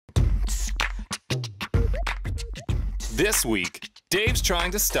This week, Dave's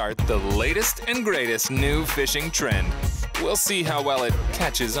trying to start the latest and greatest new fishing trend. We'll see how well it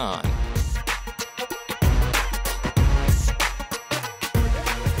catches on.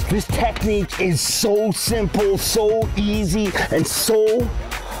 This technique is so simple, so easy, and so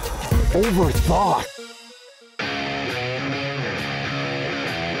overthought.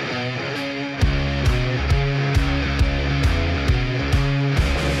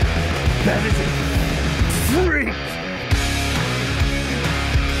 That is a freak!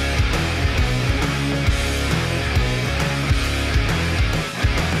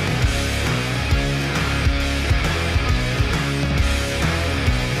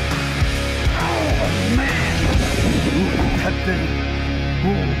 Oh man! That thing.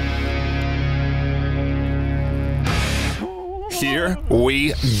 Here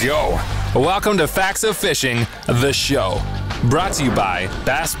we go. Welcome to Facts of Fishing, the show. Brought to you by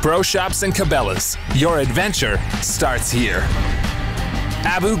Bass Pro Shops and Cabela's. Your adventure starts here.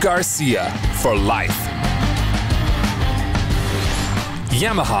 Abu Garcia for life.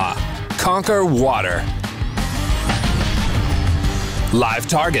 Yamaha, Conquer Water. Live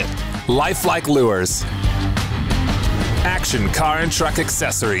Target, lifelike lures. Action Car and Truck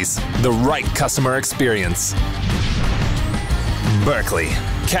Accessories, the right customer experience. Berkeley,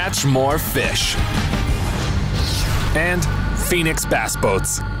 catch more fish. And Phoenix Bass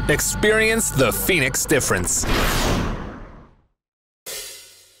Boats. Experience the Phoenix difference.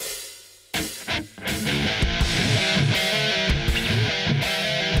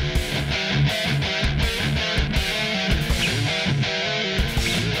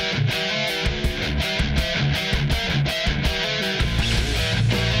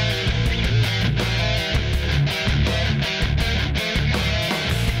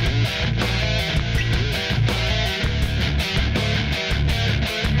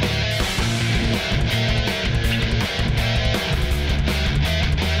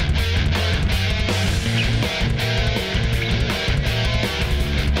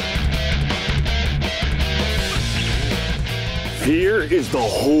 Here is the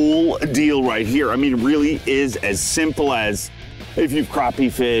whole deal right here. I mean, it really is as simple as if you've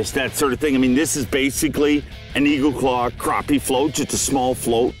crappie fished, that sort of thing. I mean, this is basically an eagle claw crappie float, just a small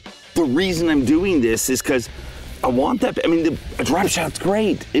float. The reason I'm doing this is because I want that. I mean, a drop shot's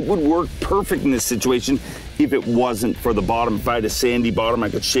great. It would work perfect in this situation if it wasn't for the bottom. If I had a sandy bottom, I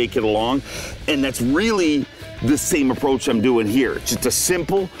could shake it along. And that's really the same approach I'm doing here. Just a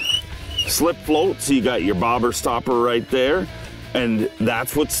simple slip float. So you got your bobber stopper right there. And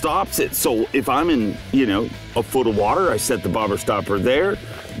that's what stops it. So if I'm in, a foot of water, I set the bobber stopper there,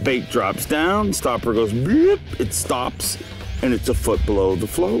 bait drops down, stopper goes beep, it stops, and it's a foot below the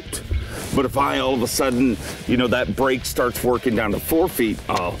float. But if I all of a sudden, that brake starts working down to 4 feet,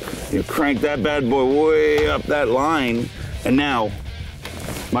 I'll crank that bad boy way up that line, and now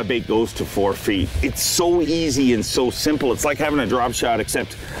my bait goes to 4 feet. It's so easy and so simple. It's like having a drop shot,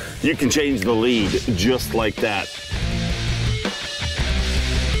 except you can change the lead just like that.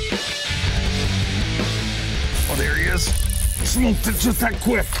 Oh, there he is. Smoked it just that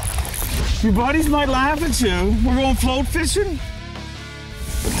quick. Your buddies might laugh at you. We're going float fishing.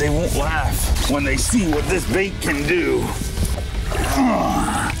 But they won't laugh when they see what this bait can do.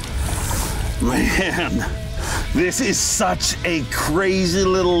 Oh, man, this is such a crazy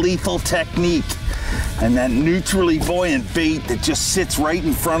little lethal technique. And that neutrally buoyant bait that just sits right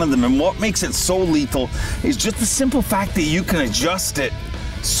in front of them. And what makes it so lethal is just the simple fact that you can adjust it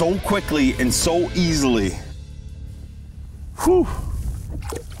so quickly and so easily. Whew.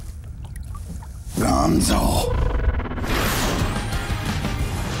 Gonzo.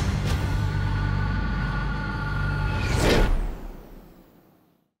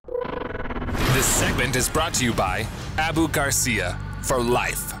 This segment is brought to you by Abu Garcia for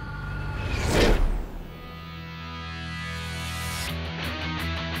life.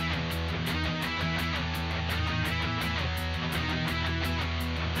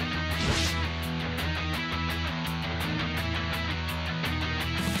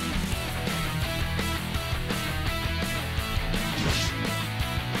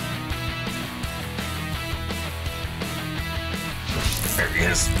 There he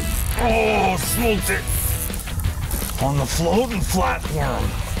is. Oh, smoked it. On the floating flatworm.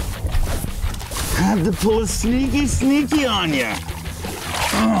 Had to pull a sneaky on you.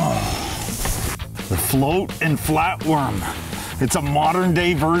 Oh. The float and flatworm. It's a modern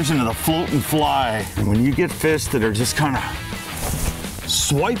day version of the float and fly. And when you get fish that are just kind of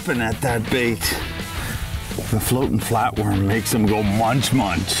swiping at that bait, the float and flatworm makes them go munch.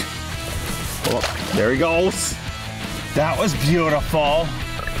 Oh, there he goes. That was beautiful.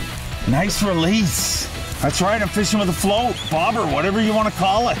 Nice release. That's right, I'm fishing with a float, bobber, whatever you want to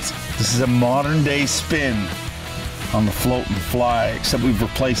call it. This is a modern day spin on the float and fly, except we've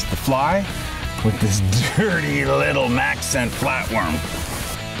replaced the fly with this dirty little max scent flatworm.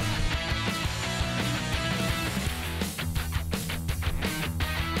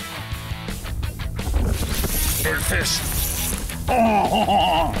 There's a fish.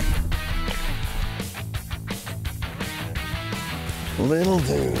 Oh! Little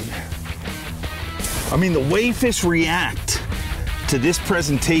dude. I mean, the way fish react to this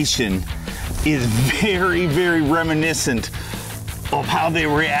presentation is very, very reminiscent of how they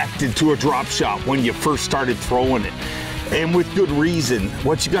reacted to a drop shot when you first started throwing it. And with good reason.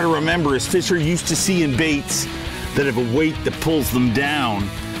 What you gotta remember is fish are used to seeing baits that have a weight that pulls them down.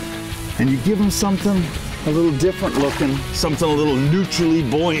 And you give them something a little different looking, something a little neutrally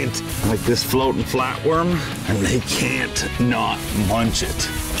buoyant, like this floating flatworm, and they can't not munch it.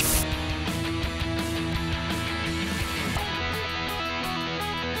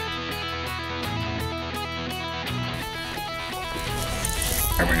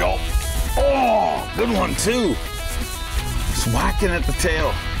 There we go. Oh, good one too. Just whacking at the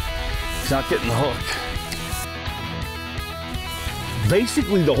tail. He's not getting the hook.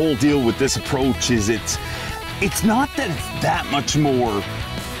 Basically, the whole deal with this approach is it's not that it's that much more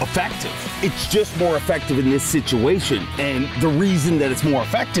effective. It's just more effective in this situation. And the reason that it's more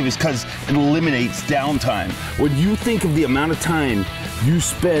effective is because it eliminates downtime. When you think of the amount of time you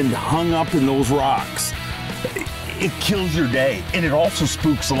spend hung up in those rocks, it kills your day, and it also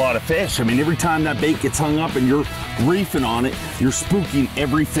spooks a lot of fish. I mean, every time that bait gets hung up and you're reefing on it, you're spooking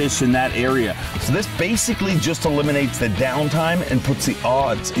every fish in that area. So this basically just eliminates the downtime and puts the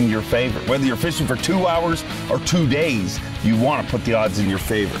odds in your favor. Whether you're fishing for 2 hours or 2 days, you want to put the odds in your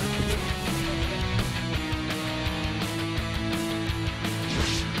favor.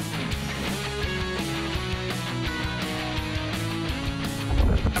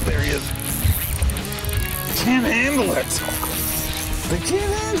 There he is. Can't handle it. They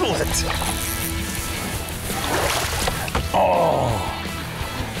can't handle it. Oh,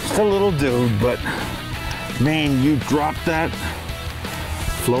 just a little dude, but man, you dropped that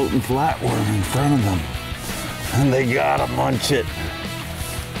floating flatworm in front of them, and they gotta munch it.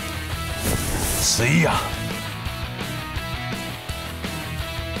 See ya.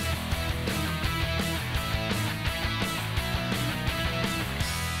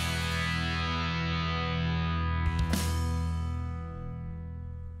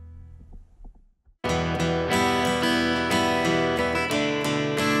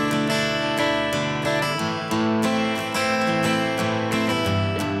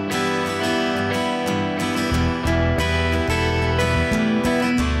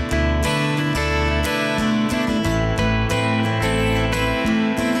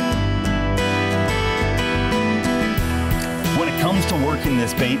 Working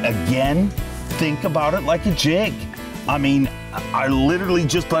this bait again, think about it like a jig. I mean, I literally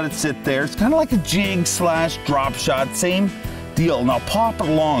just let it sit there. It's kind of like a jig slash drop shot, same deal. Now pop it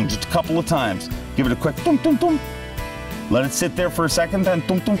along just a couple of times. Give it a quick tum tum tum. Let it sit there for a second, then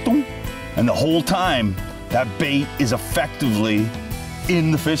tum tum tum. And the whole time, that bait is effectively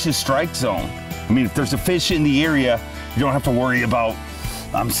in the fish's strike zone. I mean, if there's a fish in the area, you don't have to worry about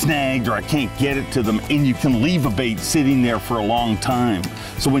I'm snagged or I can't get it to them, and you can leave a bait sitting there for a long time.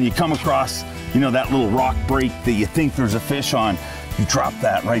 So when you come across, you know, that little rock break that you think there's a fish on, you drop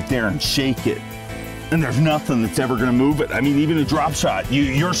that right there and shake it. And there's nothing that's ever gonna move it. I mean, even a drop shot,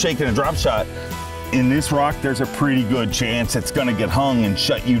 you're shaking a drop shot. In this rock, there's a pretty good chance it's gonna get hung and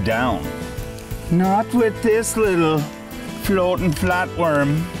shut you down. Not with this little floating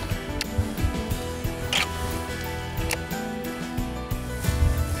flatworm.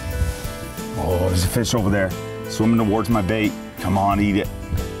 Oh, there's a fish over there, swimming towards my bait. Come on, eat it.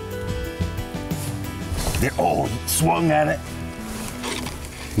 There, oh, he swung at it.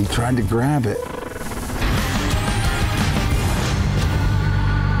 He tried to grab it.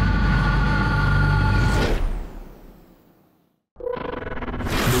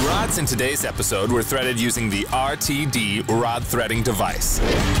 The rods in today's episode were threaded using the RTD rod threading device.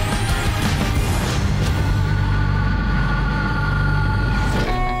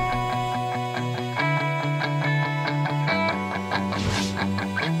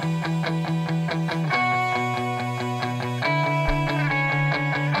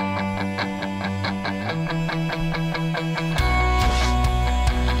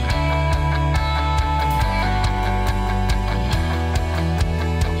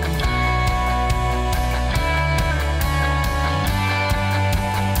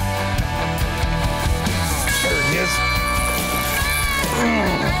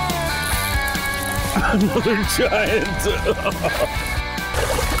 Another giant.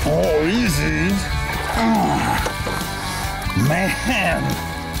 Oh, easy. Man,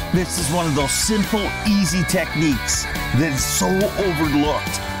 this is one of those simple, easy techniques that is so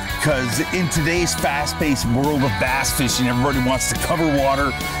overlooked. Because in today's fast-paced world of bass fishing, everybody wants to cover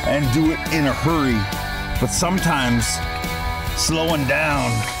water and do it in a hurry. But sometimes slowing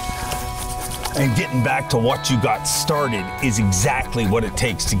down and getting back to what you got started is exactly what it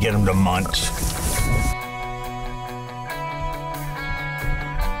takes to get them to munch.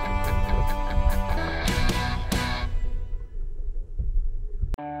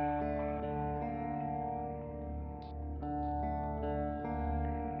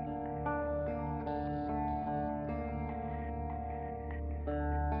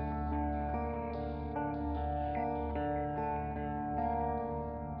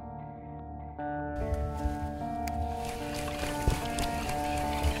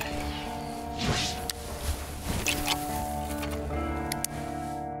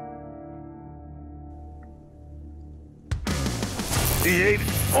 He ate it.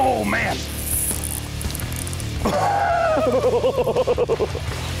 Oh, man.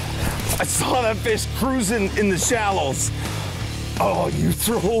 I saw that fish cruising in the shallows. Oh, you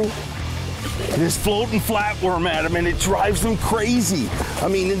throw this floating flatworm at him and it drives them crazy. I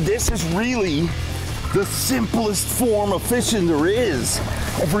mean, and this is really the simplest form of fishing there is.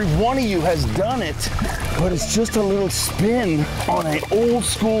 Every one of you has done it, but it's just a little spin on an old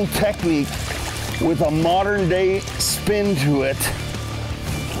school technique with a modern day spin to it.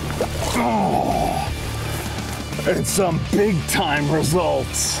 Oh, and some big time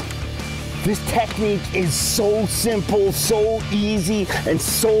results. This technique is so simple, so easy, and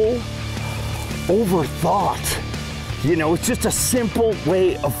so overthought. You know, it's just a simple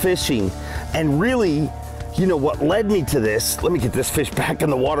way of fishing. And really, you know what led me to this, let me get this fish back in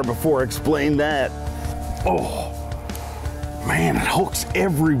the water before I explain that. Oh, man, it hooks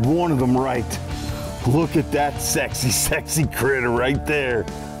every one of them right. Look at that sexy, sexy critter right there.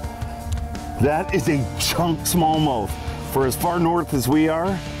 That is a chunk smallmouth. For as far north as we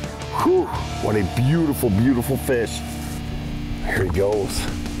are, whew, what a beautiful, beautiful fish. Here he goes.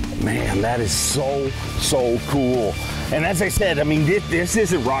 Man, that is so, so cool. And as I said, I mean, this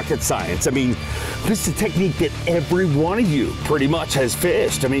isn't rocket science. I mean, this is a technique that every one of you pretty much has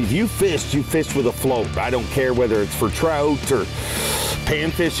fished. I mean, if you fished with a float. I don't care whether it's for trout or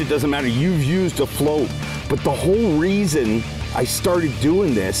panfish, it doesn't matter. You've used a float. But the whole reason I started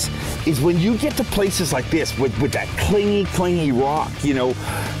doing this is when you get to places like this with that clingy rock, you know,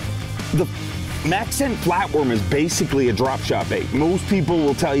 the max scent flatworm is basically a drop shot bait. Most people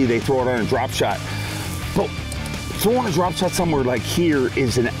will tell you they throw it on a drop shot, but throwing a drop shot somewhere like here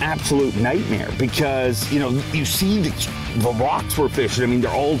is an absolute nightmare because, you know, you see the rocks we're fishing. I mean, they're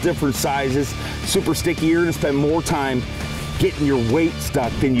all different sizes, super sticky. You're gonna spend more time getting your weight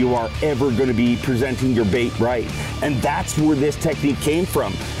stuck than you are ever gonna be presenting your bait right. And that's where this technique came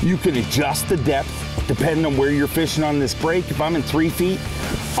from. You can adjust the depth depending on where you're fishing on this break. If I'm in 3 feet,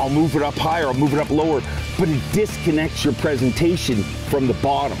 I'll move it up higher, I'll move it up lower, but it disconnects your presentation from the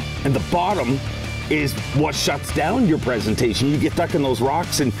bottom. And the bottom is what shuts down your presentation. You get stuck in those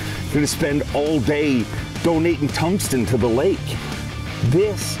rocks and you're gonna spend all day donating tungsten to the lake.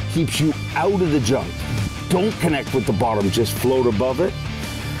 This keeps you out of the junk. Don't connect with the bottom, just float above it.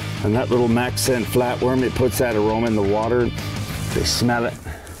 And that little max scent flatworm, it puts that aroma in the water. They smell it.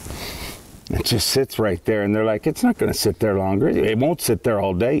 It just sits right there and they're like, it's not gonna sit there longer. It won't sit there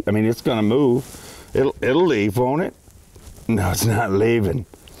all day. I mean, it's gonna move. It'll leave, won't it? No, it's not leaving.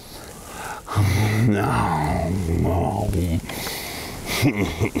 No.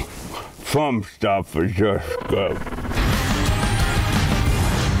 Some stuff is just good.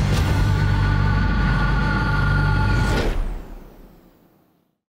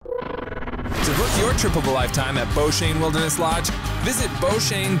 To book your trip of a lifetime at Beauchene Wilderness Lodge, visit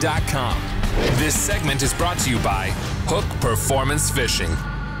Beauchene.com. This segment is brought to you by Hook Performance Fishing.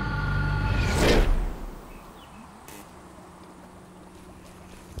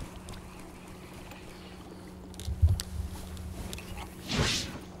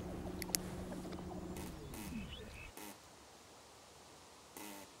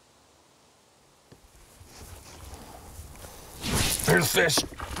 Here's fish.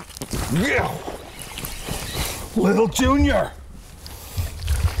 Yeah. Little Junior.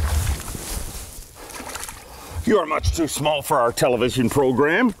 You are much too small for our television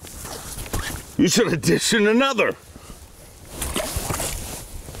program. You should audition another.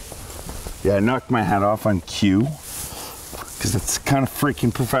 Yeah, I knocked my hat off on cue because it's kind of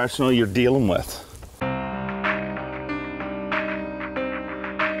freaking professional you're dealing with.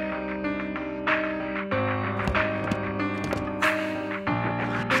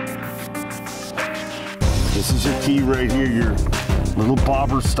 This is your key right here, your little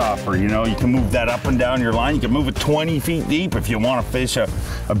bobber stopper. You know, you can move that up and down your line. You can move it 20 feet deep if you want to fish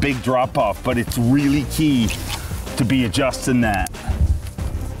a big drop off, but it's really key to be adjusting that.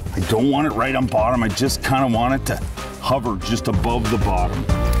 I don't want it right on bottom. I just kind of want it to hover just above the bottom.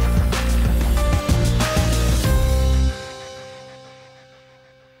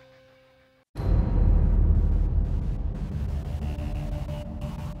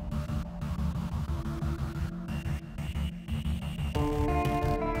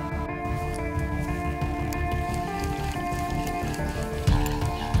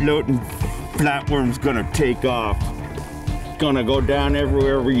 Floating flatworm's gonna take off. Gonna go down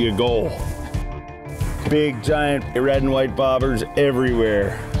everywhere you go. Big giant red and white bobbers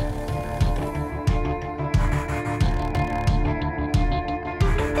everywhere.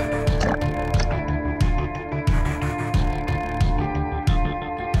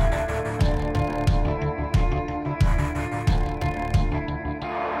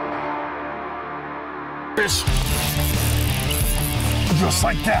 Fish. Just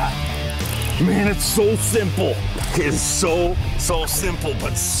like that. Man, it's so simple. It is so simple,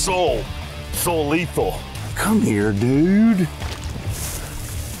 but so lethal. Come here, dude.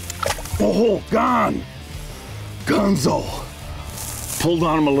 Oh, gone. Gonzo. Pulled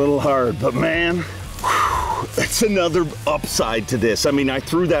on him a little hard, but man, it's another upside to this. I mean, I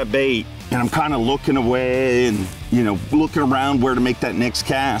threw that bait and I'm kind of looking away and, you know, looking around where to make that next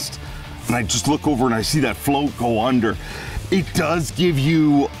cast. And I just look over and I see that float go under. It does give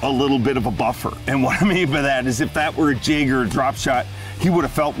you a little bit of a buffer. And what I mean by that is if that were a jig or a drop shot, he would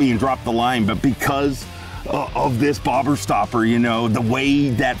have felt me and dropped the line. But because of this bobber stopper, you know, the way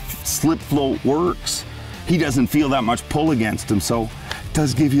that slip float works, he doesn't feel that much pull against him. So it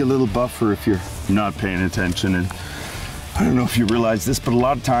does give you a little buffer if you're not paying attention. And I don't know if you realize this, but a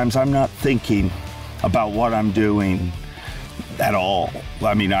lot of times I'm not thinking about what I'm doing at all.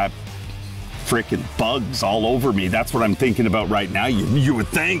 I mean, freaking bugs all over me. That's what I'm thinking about right now. You would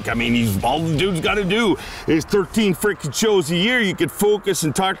think. I mean, all the dude's got to do is 13 freaking shows a year. You could focus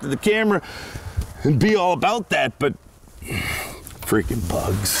and talk to the camera and be all about that, but freaking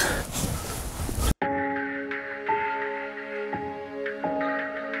bugs.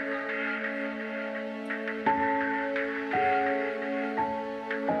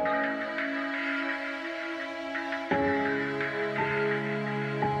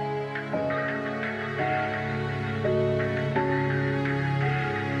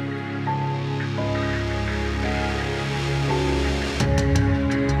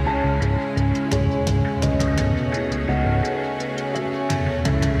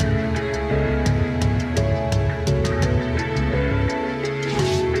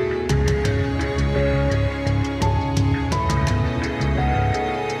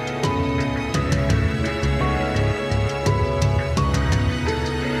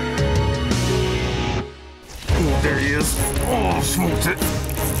 There he is. Oh, smoked it.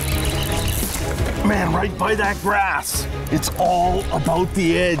 Man, right by that grass. It's all about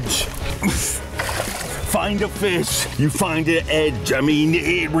the edge. Find a fish, you find an edge. I mean,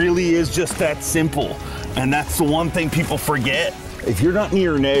 it really is just that simple. And that's the one thing people forget. If you're not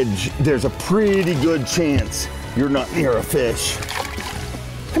near an edge, there's a pretty good chance you're not near a fish.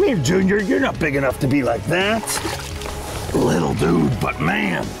 Come here, Junior, you're not big enough to be like that. Little dude, but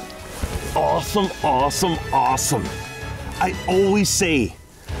man, awesome, awesome, awesome. I always say,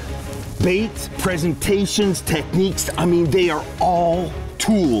 baits, presentations, techniques, I mean, they are all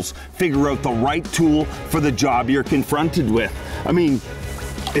tools. Figure out the right tool for the job you're confronted with. I mean,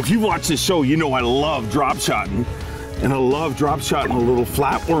 if you watch this show, you know I love drop shotting, and I love drop shotting a little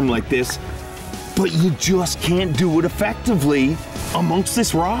flatworm like this, but you just can't do it effectively amongst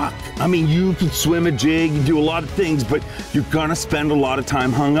this rock. I mean, you can swim a jig, you do a lot of things, but you're gonna spend a lot of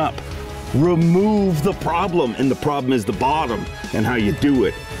time hung up. Remove the problem, and the problem is the bottom, and how you do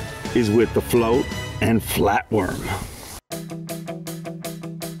it is with the float and flatworm.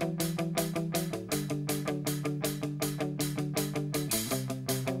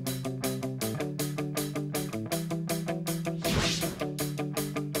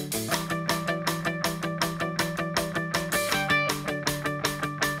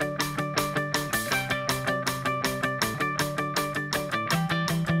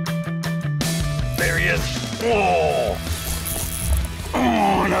 There he is. Oh,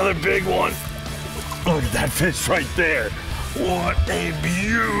 another big one. Look at that fish right there. What a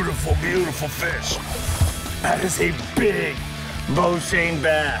beautiful, beautiful fish. That is a big Beauchene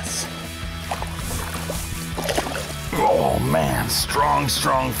bass. Oh man, strong,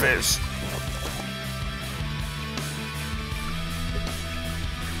 strong fish.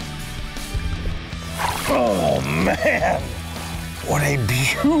 Oh man, what a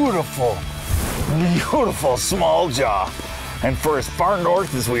beautiful, beautiful small jaw. And for as far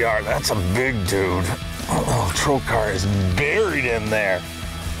north as we are, that's a big dude. Oh, trocar is buried in there.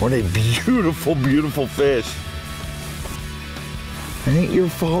 What a beautiful, beautiful fish. It ain't your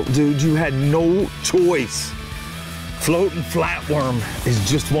fault, dude. You had no choice. Floating flatworm is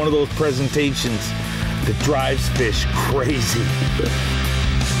just one of those presentations that drives fish crazy.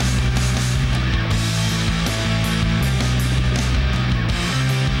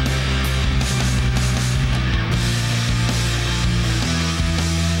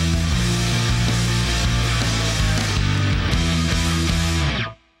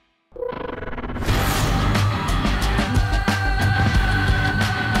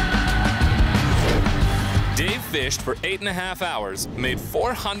 Fished for 8.5 hours, made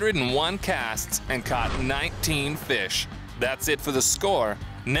 401 casts, and caught 19 fish. That's it for the score.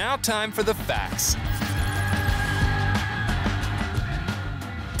 Now time for the facts.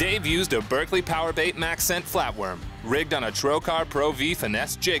 Dave used a Berkley Powerbait Max Scent flatworm, rigged on a Trocar Pro V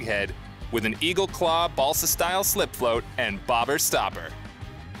finesse jig head, with an Eagle Claw balsa-style slip float and bobber stopper.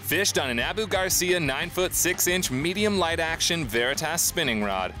 Fished on an Abu Garcia 9-foot 6-inch medium light action Veritas spinning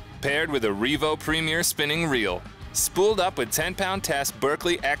rod, paired with a Revo Premier spinning reel, spooled up with 10-pound test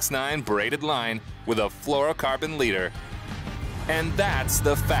Berkley X9 braided line with a fluorocarbon leader. And that's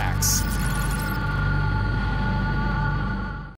the facts.